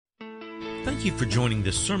Thank you for joining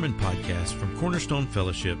this sermon podcast from Cornerstone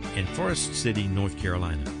Fellowship in Forest City, North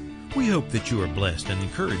Carolina. We hope that you are blessed and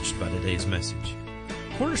encouraged by today's message.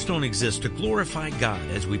 Cornerstone exists to glorify God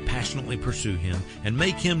as we passionately pursue Him and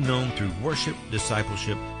make Him known through worship,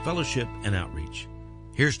 discipleship, fellowship, and outreach.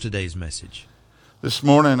 Here's today's message. This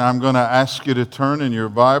morning I'm going to ask you to turn in your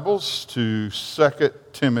Bibles to 2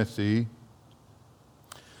 Timothy.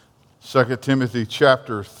 2 Timothy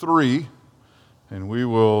chapter 3, and we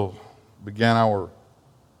will begin our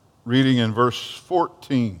reading in verse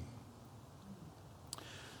 14.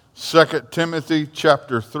 2 Timothy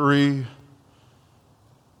chapter 3,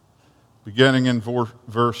 beginning in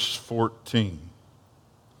verse 14.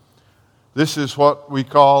 This is what we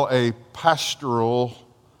call a pastoral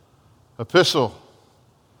epistle.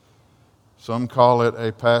 Some call it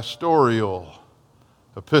a pastoral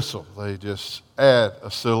epistle. They just add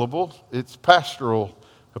a syllable. It's pastoral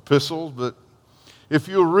epistles, but if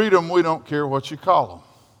you read them, we don't care what you call them.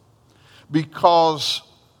 Because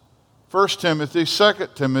 1 Timothy, 2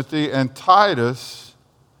 Timothy, and Titus,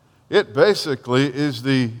 it basically is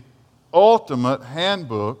the ultimate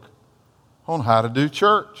handbook on how to do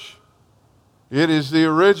church. It is the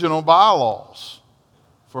original bylaws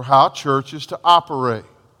for how church is to operate.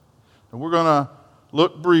 And we're going to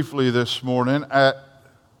look briefly this morning at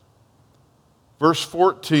verse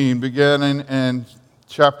 14, beginning in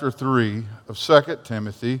chapter 3 of 2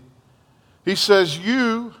 Timothy. He says,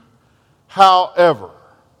 "You, however."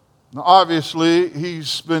 Now, obviously,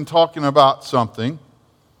 he's been talking about something.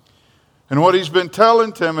 And what he's been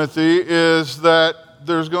telling Timothy is that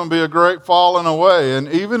there's going to be a great falling away. And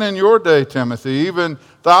even in your day, Timothy, even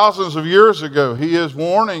thousands of years ago, he is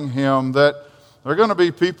warning him that there are going to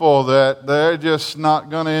be people that they're just not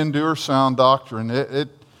going to endure sound doctrine.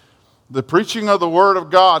 The preaching of the Word of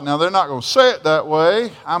God, now they're not going to say it that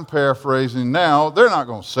way. I'm paraphrasing now. They're not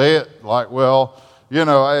going to say it like, well, you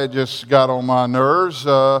know, it just got on my nerves.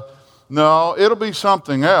 No, it'll be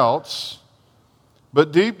something else.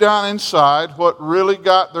 But deep down inside, what really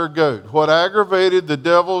got their goat, what aggravated the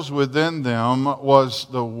devils within them was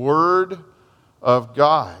the Word of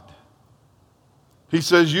God. He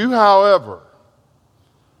says, "You, however,"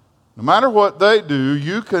 no matter what they do,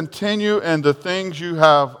 you continue in the things you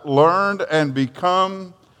have learned and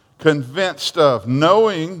become convinced of,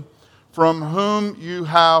 knowing from whom you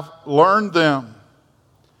have learned them,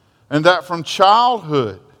 and that from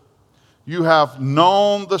childhood you have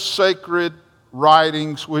known the sacred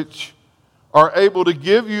writings which are able to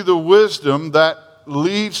give you the wisdom that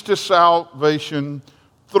leads to salvation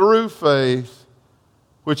through faith,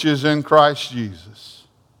 which is in Christ Jesus.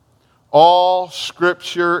 All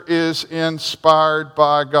Scripture is inspired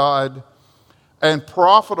by God and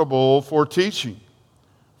profitable for teaching,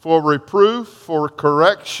 for reproof, for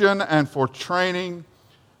correction, and for training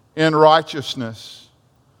in righteousness,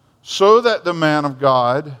 so that the man of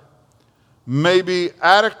God may be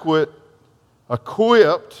adequate,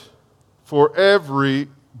 equipped for every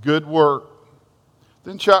good work.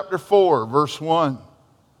 Then chapter 4, verse 1.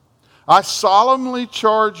 "I solemnly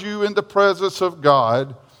charge you in the presence of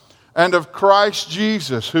God and of Christ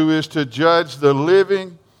Jesus, who is to judge the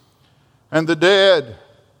living and the dead,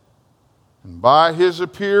 and by His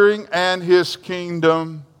appearing and His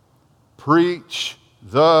kingdom, preach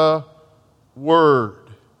the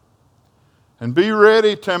word. And be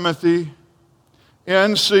ready, Timothy,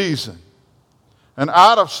 in season and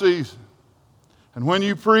out of season. And when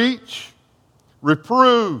you preach,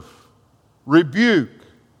 reprove, rebuke,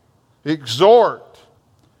 exhort,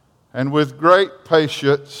 and with great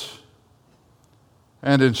patience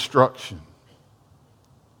and instruction."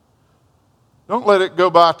 Don't let it go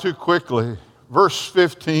by too quickly. Verse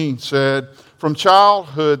 15 said, "From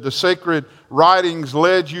childhood the sacred writings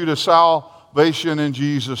led you to salvation in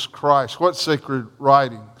Jesus Christ." What sacred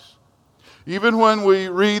writings? Even when we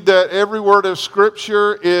read that every word of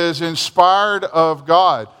Scripture is inspired of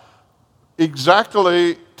God,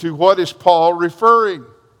 exactly to what is Paul referring?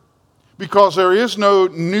 Because there is no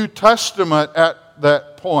New Testament at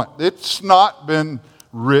that point. It's not been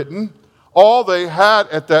written. All they had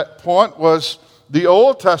at that point was the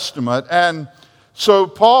Old Testament. And so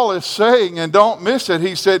Paul is saying, and don't miss it,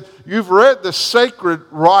 he said, you've read the sacred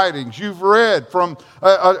writings. You've read from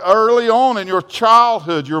early on in your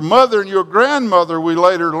childhood. Your mother and your grandmother, we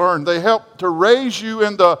later learned, they helped to raise you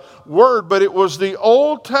in the Word. But it was the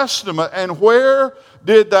Old Testament. And where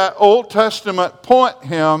did that Old Testament point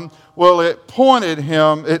him? Well, it pointed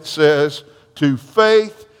him, it says, to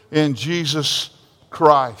faith in Jesus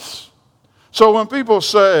Christ. So when people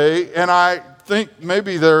say, and I think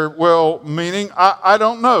maybe they're well-meaning, I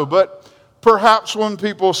don't know, but perhaps when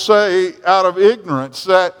people say out of ignorance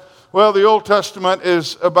that well, the Old Testament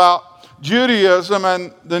is about Judaism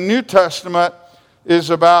and the New Testament is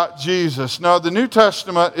about Jesus. No, the New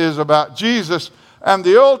Testament is about Jesus, and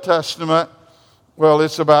the Old Testament, well,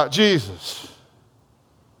 it's about Jesus.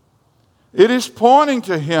 It is pointing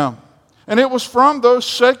to him. And it was from those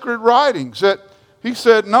sacred writings that he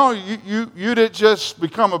said, no, you didn't just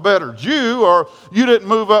become a better Jew, or you didn't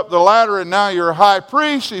move up the ladder and now you're a high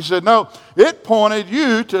priest. He said, no, it pointed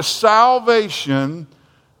you to salvation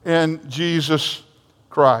in Jesus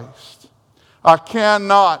Christ. I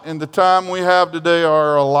cannot, in the time we have today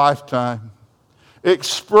or a lifetime,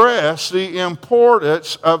 express the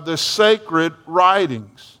importance of the sacred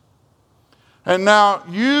writings. And now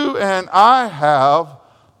you and I have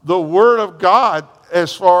the Word of God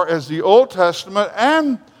as far as the Old Testament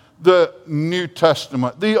and the New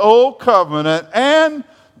Testament, the Old Covenant and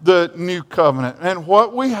the New Covenant. And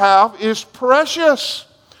what we have is precious.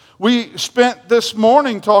 We spent this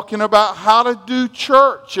morning talking about how to do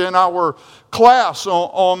church in our class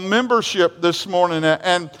on membership this morning.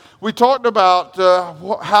 And we talked about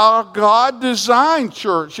how God designed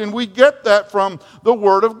church. And we get that from the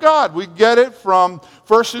Word of God. We get it from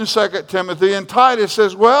 1 and 2 Timothy and Titus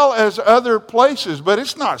as well as other places. But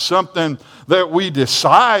it's not something that we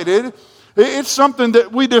decided. It's something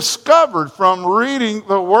that we discovered from reading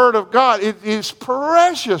the Word of God. It is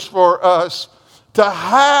precious for us to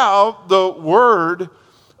have the Word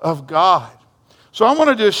of God. So I want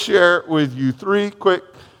to just share with you 3 quick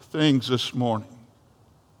things this morning.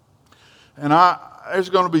 And there's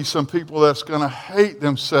going to be some people that's going to hate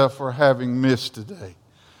themselves for having missed today,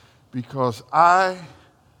 because I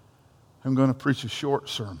am going to preach a short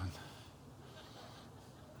sermon.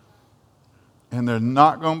 And they're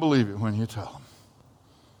not going to believe it when you tell them.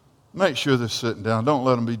 Make sure they're sitting down. Don't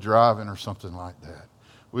let them be driving or something like that.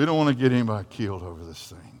 We don't want to get anybody killed over this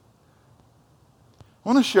thing. I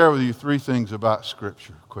want to share with you 3 things about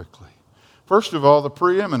Scripture quickly. First of all, the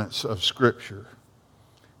preeminence of Scripture.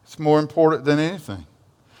 It's more important than anything.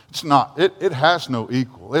 It's not. It has no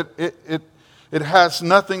equal. It has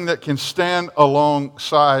nothing that can stand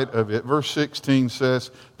alongside of it. Verse 16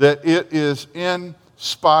 says that it is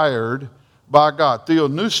inspired by God.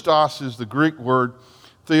 Theopneustos is the Greek word.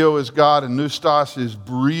 Theo is God and pneustos is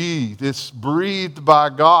breathed. It's breathed by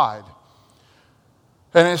God.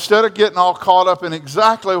 And instead of getting all caught up in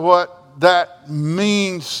exactly what that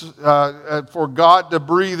means for God to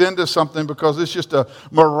breathe into something, because it's just a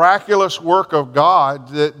miraculous work of God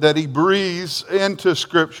that He breathes into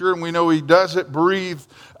Scripture, and we know He doesn't breathe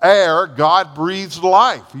air. God breathes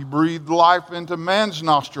life. He breathed life into man's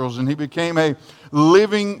nostrils, and he became a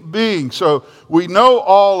living being. So we know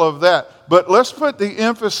all of that. But let's put the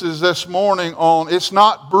emphasis this morning on it's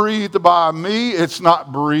not breathed by me. It's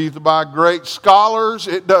not breathed by great scholars.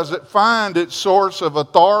 It doesn't find its source of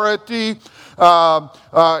authority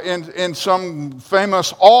in some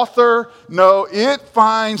famous author. No, it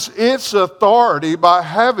finds its authority by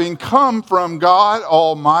having come from God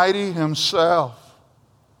Almighty Himself.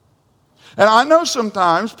 And I know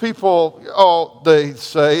sometimes people, they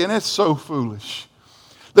say, and it's so foolish,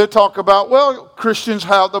 they talk about, well, Christians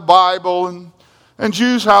have the Bible and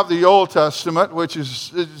Jews have the Old Testament, which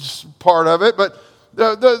is part of it, but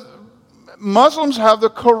the Muslims have the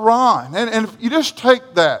Quran. And if you just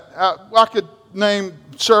take that, I could name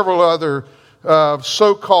several other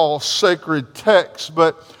so-called sacred texts,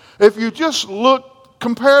 but if you just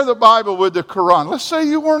compare the Bible with the Quran, let's say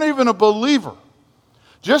you weren't even a believer.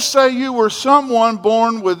 Just say you were someone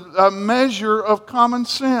born with a measure of common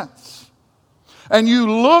sense. And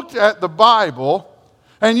you looked at the Bible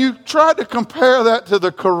and you tried to compare that to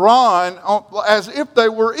the Quran as if they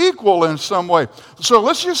were equal in some way. So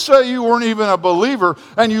let's just say you weren't even a believer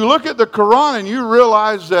and you look at the Quran and you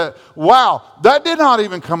realize that, wow, that did not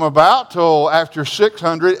even come about till after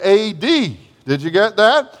 600 A.D. Did you get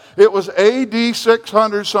that? It was A.D.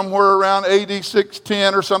 600, somewhere around A.D.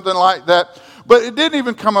 610 or something like that. But it didn't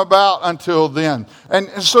even come about until then. And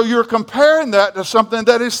so you're comparing that to something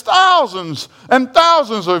that is thousands and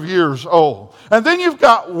thousands of years old. And then you've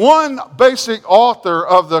got one basic author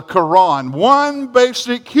of the Quran, one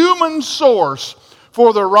basic human source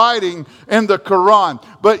for the writing in the Quran.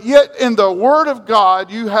 But yet in the Word of God,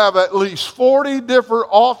 you have at least 40 different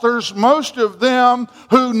authors, most of them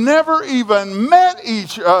who never even met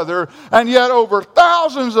each other, and yet over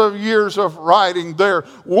thousands of years of writing, their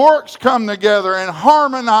works come together and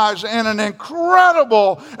harmonize in an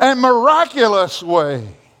incredible and miraculous way.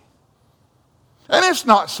 And it's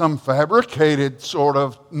not some fabricated sort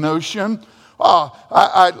of notion.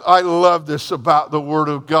 I love this about the Word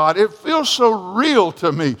of God. It feels so real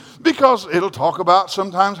to me because it'll talk about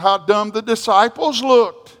sometimes how dumb the disciples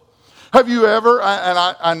looked. Have you ever,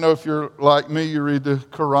 I know if you're like me, you read the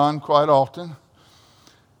Quran quite often.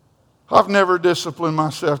 I've never disciplined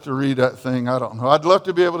myself to read that thing. I don't know. I'd love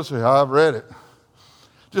to be able to say, I've read it.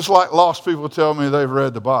 Just like lost people tell me they've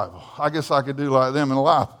read the Bible. I guess I could do like them and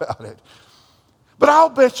lie about it. But I'll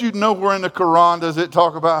bet you nowhere in the Quran does it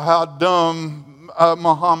talk about how dumb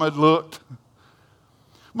Muhammad looked.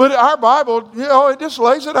 But our Bible, it just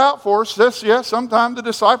lays it out for us. Says, yes, sometimes the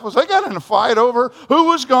disciples, they got in a fight over who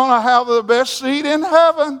was going to have the best seat in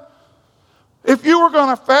heaven. If you were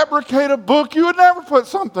going to fabricate a book, you would never put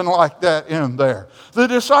something like that in there. The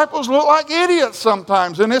disciples look like idiots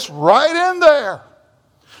sometimes, and it's right in there.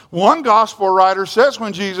 One gospel writer says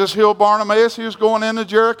when Jesus healed Bartimaeus, he was going into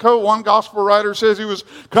Jericho. One gospel writer says he was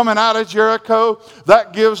coming out of Jericho.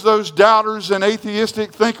 That gives those doubters and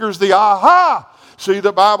atheistic thinkers the aha. See,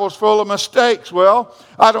 the Bible's full of mistakes. Well,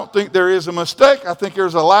 I don't think there is a mistake. I think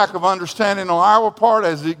there's a lack of understanding on our part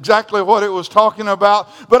as exactly what it was talking about.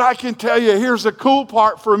 But I can tell you, here's the cool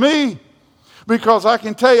part for me. Because I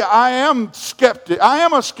can tell you, I am a skeptic.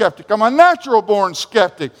 I'm a natural-born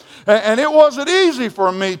skeptic. And it wasn't easy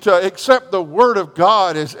for me to accept the Word of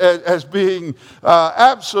God as being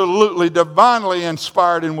absolutely divinely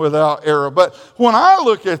inspired and without error. But when I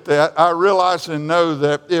look at that, I realize and know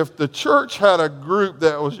that if the church had a group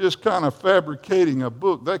that was just kind of fabricating a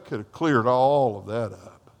book, they could have cleared all of that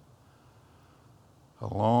up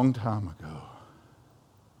a long time ago.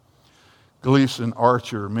 Gleason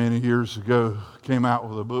Archer, many years ago, came out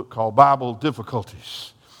with a book called Bible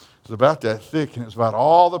Difficulties. It's about that thick, and it's about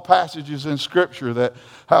all the passages in Scripture that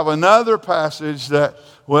have another passage that,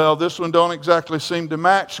 well, this one don't exactly seem to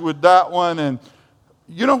match with that one. And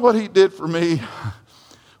you know what he did for me?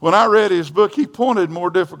 When I read his book, he pointed more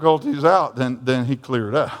difficulties out than he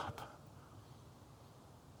cleared up.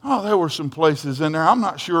 Oh, there were some places in there. I'm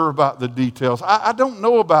not sure about the details. I don't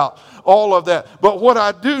know about all of that. But what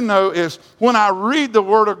I do know is when I read the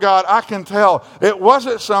Word of God, I can tell it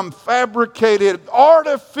wasn't some fabricated,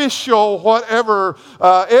 artificial whatever,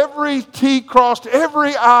 every T crossed,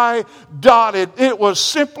 every I dotted. It was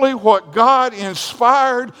simply what God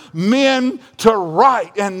inspired men to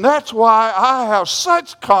write. And that's why I have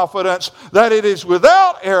such confidence that it is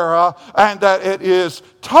without error and that it is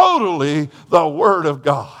totally the Word of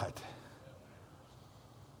God.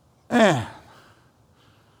 And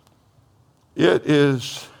it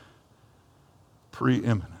is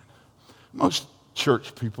preeminent. Most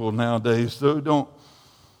church people nowadays, though,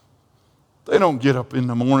 they don't get up in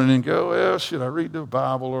the morning and go, well, should I read the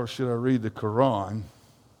Bible or should I read the Quran?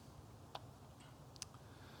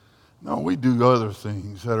 No, we do other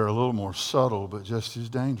things that are a little more subtle but just as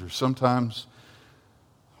dangerous. Sometimes,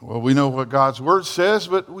 well, we know what God's Word says,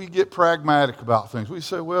 but we get pragmatic about things. We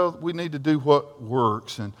say, well, we need to do what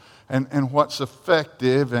works and what's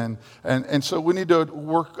effective, and so we need to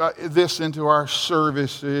work this into our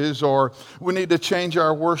services, or we need to change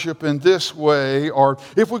our worship in this way, or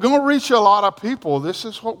if we're going to reach a lot of people, this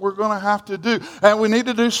is what we're going to have to do. And we need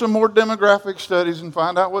to do some more demographic studies and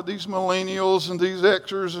find out what these millennials and these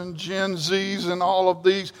Xers and Gen Zs and all of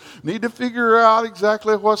these need to figure out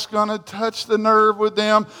exactly what's going to touch the nerve with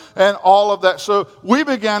them and all of that. So we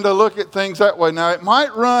began to look at things that way. Now, it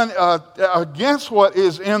might run against what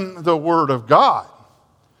is in the Word of God,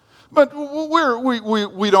 but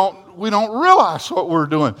we don't realize what we're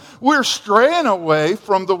doing. We're straying away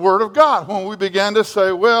from the Word of God when we began to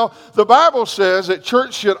say, well, the Bible says that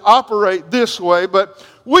church should operate this way, but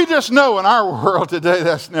we just know in our world today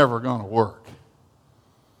that's never going to work.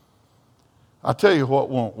 I'll tell you what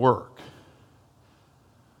won't work.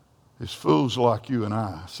 It's fools like you and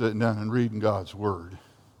I sitting down and reading God's Word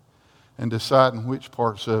and deciding which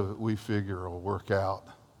parts of it we figure will work out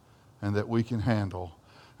and that we can handle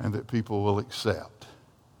and that people will accept,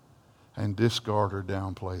 and discard or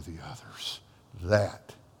downplay the others.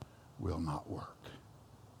 That will not work.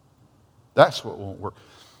 That's what won't work.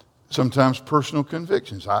 Sometimes personal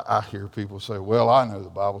convictions. I hear people say, well, I know the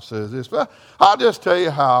Bible says this, but I'll just tell you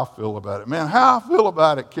how I feel about it. Man, how I feel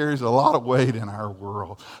about it carries a lot of weight in our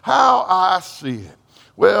world. How I see it.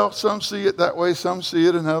 Well, some see it that way, some see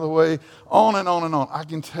it another way, on and on and on. I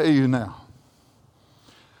can tell you now,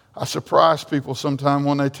 I surprise people sometimes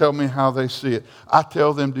when they tell me how they see it. I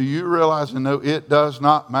tell them, do you realize and know it does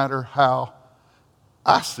not matter how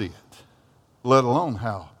I see it, let alone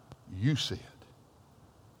how you see it.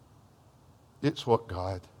 It's what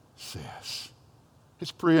God says.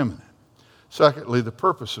 It's preeminent. Secondly, the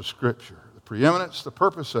purpose of Scripture. The preeminence, the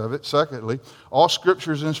purpose of it. Secondly, all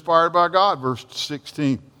Scripture is inspired by God, verse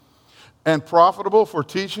 16. And profitable for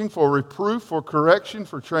teaching, for reproof, for correction,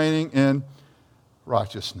 for training in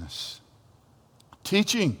righteousness.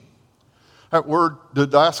 Teaching. That word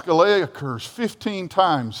didaskale occurs 15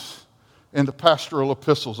 times in the pastoral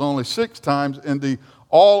epistles, only 6 times in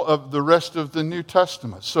all of the rest of the New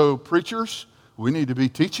Testament. So preachers, we need to be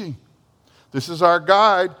teaching. This is our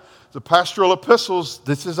guide. The pastoral epistles,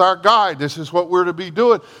 this is our guide. This is what we're to be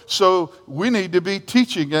doing. So we need to be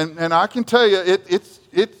teaching. And I can tell you,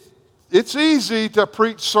 it's easy to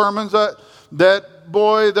preach sermons that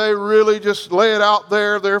boy, they really just lay it out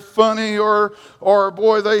there. They're funny, or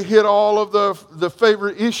boy, they hit all of the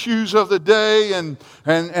favorite issues of the day, and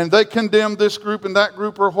they condemn this group and that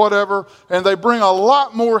group or whatever, and they bring a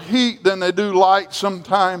lot more heat than they do light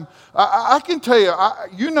sometimes. I can tell you,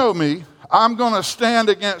 you know me. I'm going to stand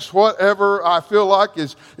against whatever I feel like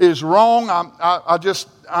is wrong.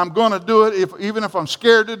 I'm going to do it. Even if I'm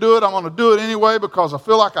scared to do it, I'm going to do it anyway because I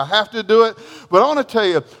feel like I have to do it. But I want to tell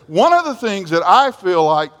you, one of the things that I feel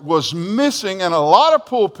like was missing in a lot of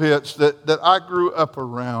pulpits that I grew up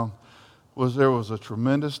around was there was a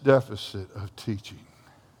tremendous deficit of teaching.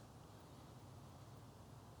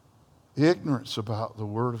 Ignorance about the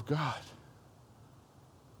Word of God.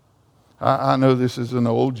 I know this is an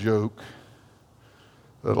old joke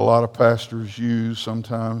that a lot of pastors use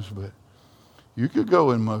sometimes, but you could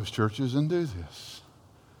go in most churches and do this.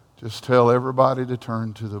 Just tell everybody to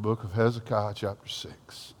turn to the book of Hezekiah chapter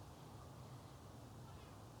 6.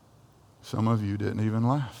 Some of you didn't even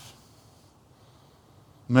laugh.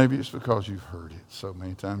 Maybe it's because you've heard it so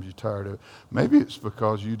many times you're tired of it. Maybe it's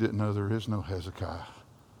because you didn't know there is no Hezekiah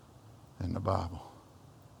in the Bible.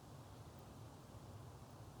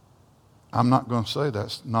 I'm not going to say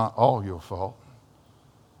that's not all your fault.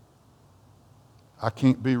 I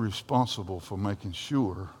can't be responsible for making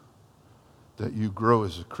sure that you grow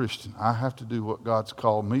as a Christian. I have to do what God's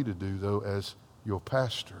called me to do, though, as your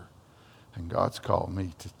pastor. And God's called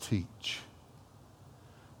me to teach.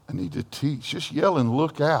 I need to teach. Just yell and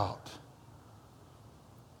look out.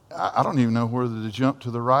 I don't even know whether to jump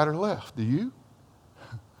to the right or left. Do you?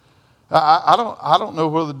 I don't know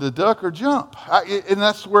whether to duck or jump. And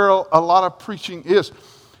that's where a lot of preaching is.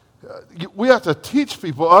 We have to teach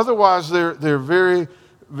people, otherwise they're very,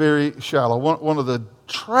 very shallow. One of the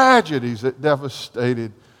tragedies that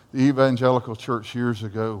devastated the evangelical church years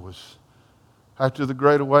ago was after the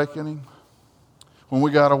Great Awakening, when we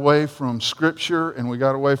got away from Scripture and we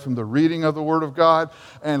got away from the reading of the Word of God,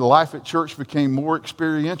 and life at church became more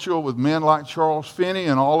experiential with men like Charles Finney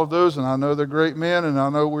and all of those, and I know they're great men and I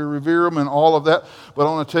know we revere them and all of that, but I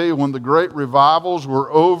want to tell you, when the great revivals were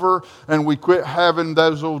over and we quit having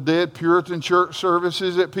those old dead Puritan church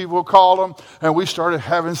services that people call them, and we started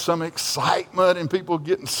having some excitement and people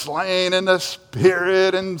getting slain in the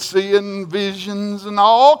Spirit and seeing visions and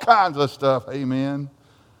all kinds of stuff, amen.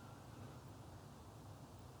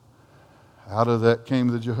 Out of that came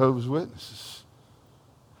the Jehovah's Witnesses.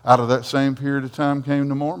 Out of that same period of time came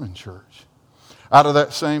the Mormon Church. Out of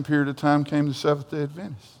that same period of time came the Seventh-day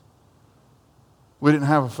Adventists. We didn't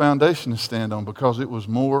have a foundation to stand on because it was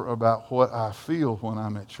more about what I feel when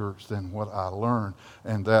I'm at church than what I learn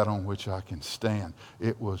and that on which I can stand.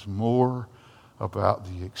 It was more about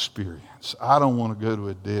the experience. I don't want to go to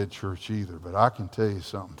a dead church either, but I can tell you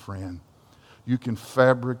something, friend. You can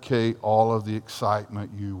fabricate all of the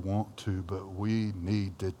excitement you want to, but we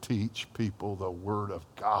need to teach people the Word of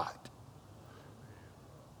God.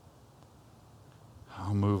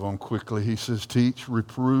 I'll move on quickly. He says, teach,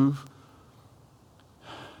 reprove.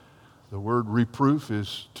 The word reproof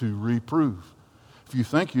is to reprove. If you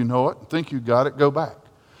think you know it, think you got it, go back.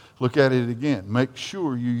 Look at it again. Make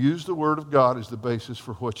sure you use the Word of God as the basis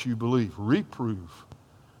for what you believe. Reprove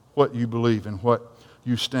what you believe and what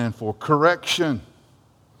you stand for. Correction.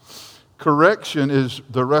 Correction is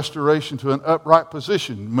the restoration to an upright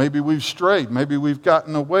position. Maybe we've strayed. Maybe we've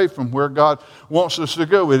gotten away from where God wants us to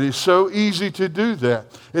go. It is so easy to do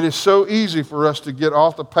that. It is so easy for us to get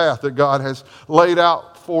off the path that God has laid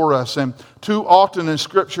out for us. And too often in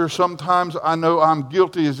Scripture, sometimes I know I'm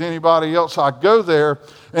guilty as anybody else. I go there,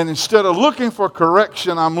 and instead of looking for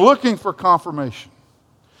correction, I'm looking for confirmation.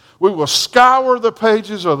 We will scour the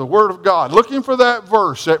pages of the Word of God, looking for that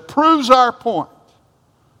verse that proves our point.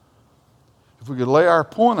 If we could lay our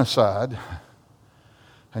point aside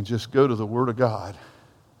and just go to the Word of God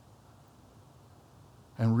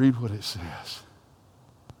and read what it says.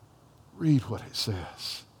 Read what it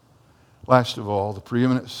says. Last of all, the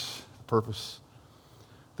preeminence, the purpose,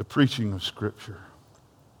 the preaching of Scripture.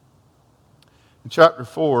 In chapter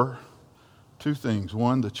 4, 2 things.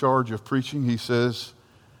 One, the charge of preaching. He says,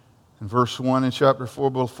 in verse 1 in chapter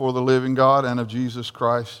 4, before the living God and of Jesus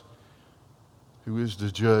Christ, who is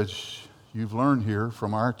the judge. You've learned here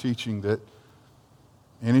from our teaching that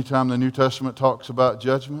Anytime the New Testament talks about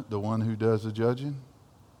judgment, the one who does the judging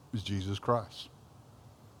is Jesus Christ.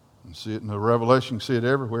 You see it in the Revelation, you see it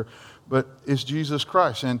everywhere. But it's Jesus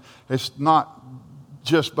Christ. And it's not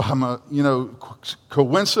just by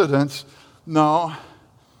coincidence. No.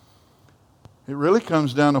 It really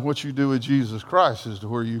comes down to what you do with Jesus Christ as to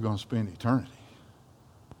where you're going to spend eternity.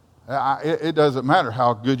 It doesn't matter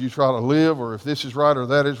how good you try to live, or if this is right or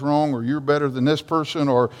that is wrong, or you're better than this person,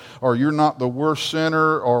 or you're not the worst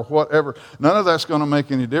sinner, or whatever. None of that's going to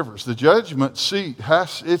make any difference. The judgment seat,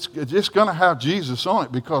 it's going to have Jesus on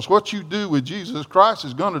it, because what you do with Jesus Christ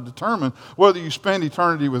is going to determine whether you spend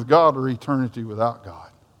eternity with God or eternity without God.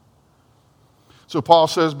 So Paul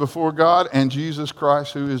says, before God and Jesus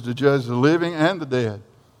Christ, who is to judge the living and the dead,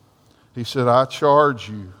 he said, I charge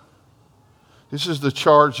you. This is the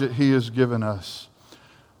charge that he has given us.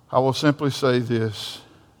 I will simply say this.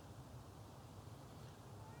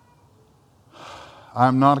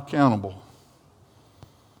 I'm not accountable.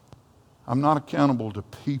 I'm not accountable to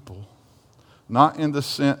people. Not in the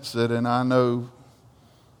sense that, and I know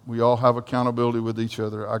we all have accountability with each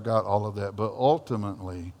other. I got all of that. But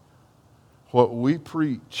ultimately, what we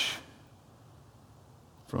preach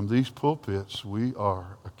from these pulpits, we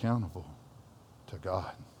are accountable to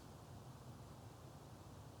God.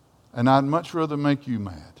 And I'd much rather make you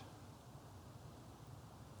mad.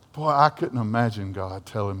 Boy, I couldn't imagine God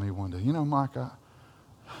telling me one day, Mike,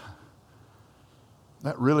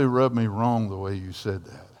 that really rubbed me wrong the way you said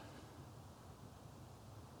that.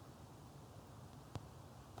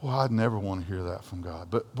 Boy, I'd never want to hear that from God.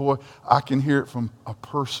 But boy, I can hear it from a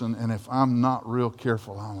person, and if I'm not real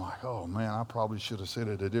careful, I'm like, oh man, I probably should have said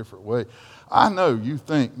it a different way. I know you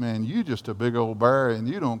think, man, you just a big old bear and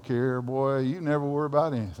you don't care, boy. You never worry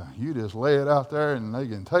about anything. You just lay it out there and they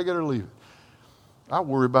can take it or leave it. I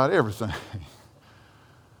worry about everything.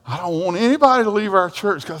 I don't want anybody to leave our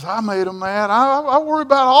church because I made them mad. I worry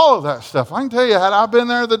about all of that stuff. I can tell you, had I been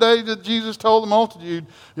there the day that Jesus told the multitude,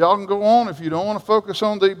 y'all can go on. If you don't want to focus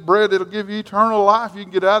on the bread that'll give you eternal life, you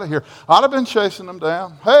can get out of here. I'd have been chasing them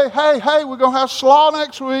down. Hey, we're going to have slaw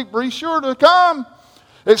next week. Be sure to come.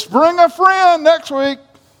 It's bring a friend next week.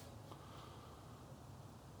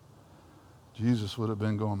 Jesus would have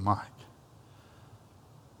been going, Mike,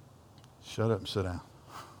 shut up and sit down.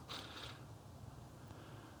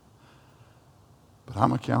 But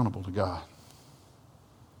I'm accountable to God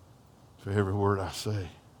for every word I say.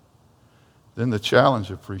 Then the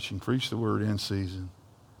challenge of preaching. Preach the word in season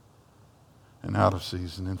and out of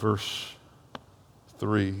season. In verse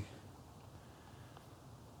 3,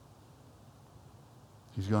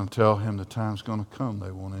 he's going to tell him the time's going to come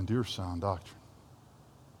they won't endure sound doctrine.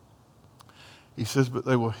 He says, but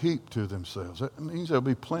they will heap to themselves. That means there'll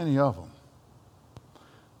be plenty of them.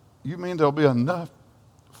 You mean there'll be enough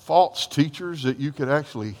false teachers that you could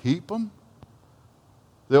actually heap them?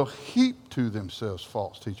 They'll heap to themselves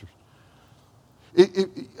false teachers.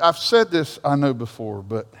 I've said this, I know before,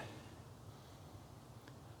 but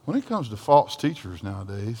when it comes to false teachers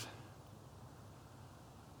nowadays,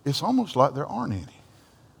 it's almost like there aren't any.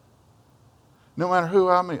 No matter who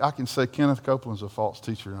I meet, I can say Kenneth Copeland's a false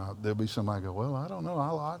teacher, and there'll be somebody go, well, I don't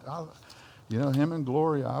know. Him and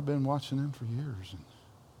Gloria, I've been watching him for years, and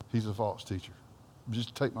he's a false teacher.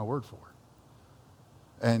 Just take my word for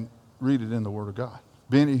it. And read it in the Word of God.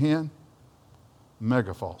 Benny Hinn,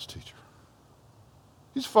 mega false teacher.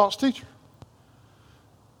 He's a false teacher.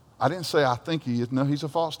 I didn't say I think he is. No, he's a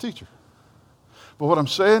false teacher. But what I'm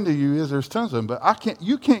saying to you is there's tons of them. But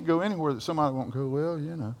you can't go anywhere that somebody won't go, well,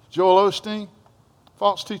 Joel Osteen,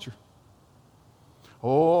 false teacher.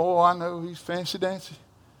 Oh, I know he's fancy dancy.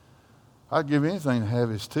 I'd give anything to have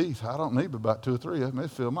his teeth. I don't need but about 2 or 3 of them.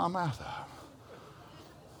 They'd fill my mouth up.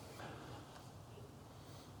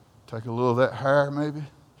 Take a little of that hair, maybe.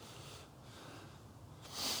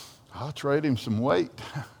 I'll trade him some weight.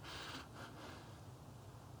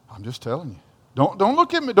 I'm just telling you. Don't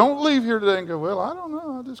look at me. Don't leave here today and go, well, I don't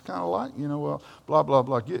know. I just kind of like, blah, blah,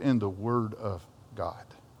 blah. Get in the Word of God.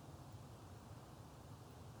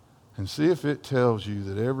 And see if it tells you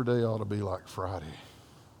that every day ought to be like Friday.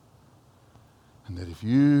 And that if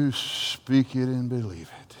you speak it and believe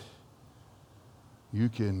it, you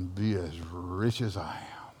can be as rich as I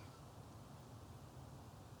am.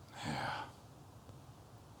 Yeah.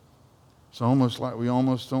 It's almost like we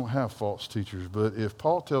almost don't have false teachers. But if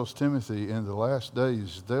Paul tells Timothy in the last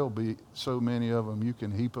days there'll be so many of them you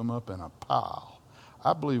can heap them up in a pile,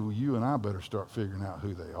 I believe you and I better start figuring out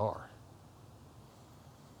who they are.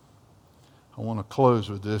 I want to close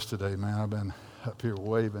with this today, man. I've been up here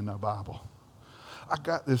waving the Bible. I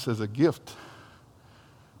got this as a gift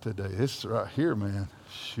today. This right here, man.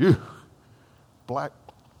 Shoo. Black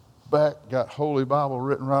back, got Holy Bible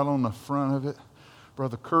written right on the front of it.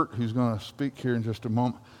 Brother Kurt, who's going to speak here in just a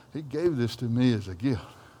moment, he gave this to me as a gift.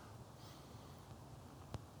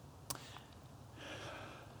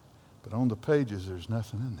 But on the pages, there's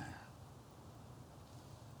nothing in there.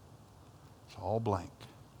 It's all blank.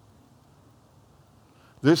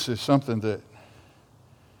 This is something that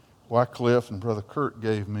Wycliffe and Brother Kurt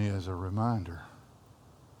gave me as a reminder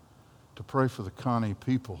to pray for the Connie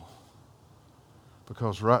people,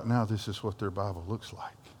 because right now this is what their Bible looks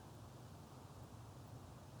like.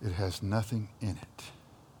 It has nothing in it.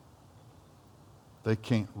 They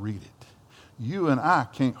can't read it. You and I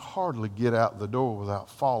can't hardly get out the door without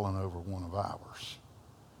falling over one of ours.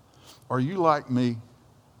 Are you like me?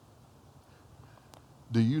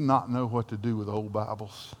 Do you not know what to do with old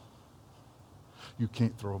Bibles? You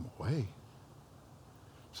can't throw them away.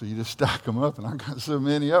 So you just stack them up, and I got so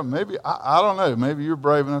many of them. Maybe, I don't know, maybe you're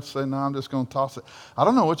brave enough to say, no, I'm just going to toss it. I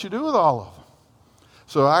don't know what you do with all of them.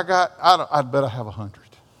 So I'd bet I have 100.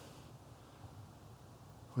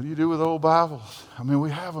 What do you do with old Bibles? I mean, we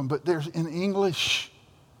have them, but they're in English.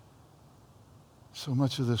 So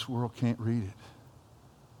much of this world can't read it.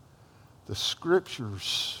 The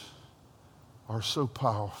Scriptures are so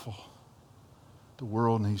powerful. The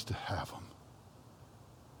world needs to have them.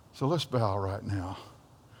 So let's bow right now.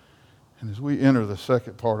 And as we enter the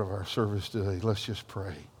second part of our service today, let's just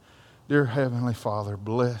pray. Dear Heavenly Father,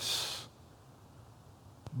 bless,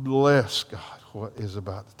 God, what is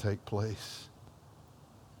about to take place.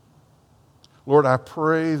 Lord, I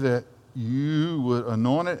pray that you would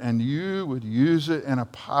anoint it and you would use it in a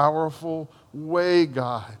powerful way,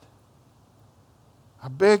 God. I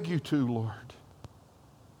beg you to, Lord.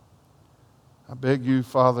 I beg you,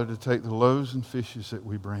 Father, to take the loaves and fishes that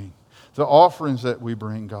we bring, the offerings that we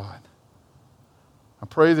bring, God. I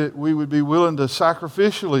pray that we would be willing to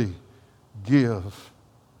sacrificially give.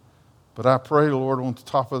 But I pray, Lord, on the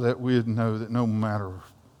top of that, we'd know that no matter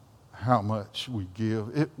how much we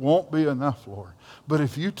give, it won't be enough, Lord. But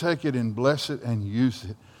if you take it and bless it and use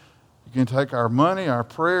it, you can take our money, our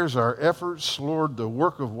prayers, our efforts, Lord, the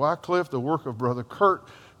work of Wycliffe, the work of Brother Kurt.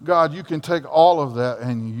 God, you can take all of that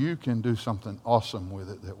and you can do something awesome with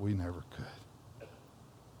it that we never could.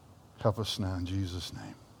 Help us now in Jesus'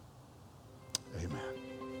 name. Amen.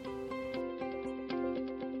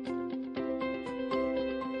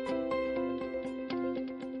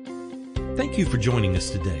 Thank you for joining us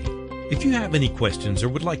today. If you have any questions or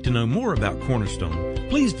would like to know more about Cornerstone,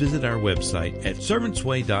 please visit our website at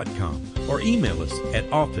servantsway.com or email us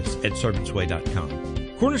at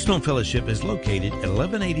office@servantsway.com. Cornerstone Fellowship is located at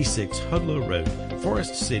 1186 Hudlow Road,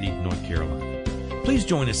 Forest City, North Carolina. Please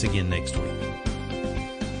join us again next week.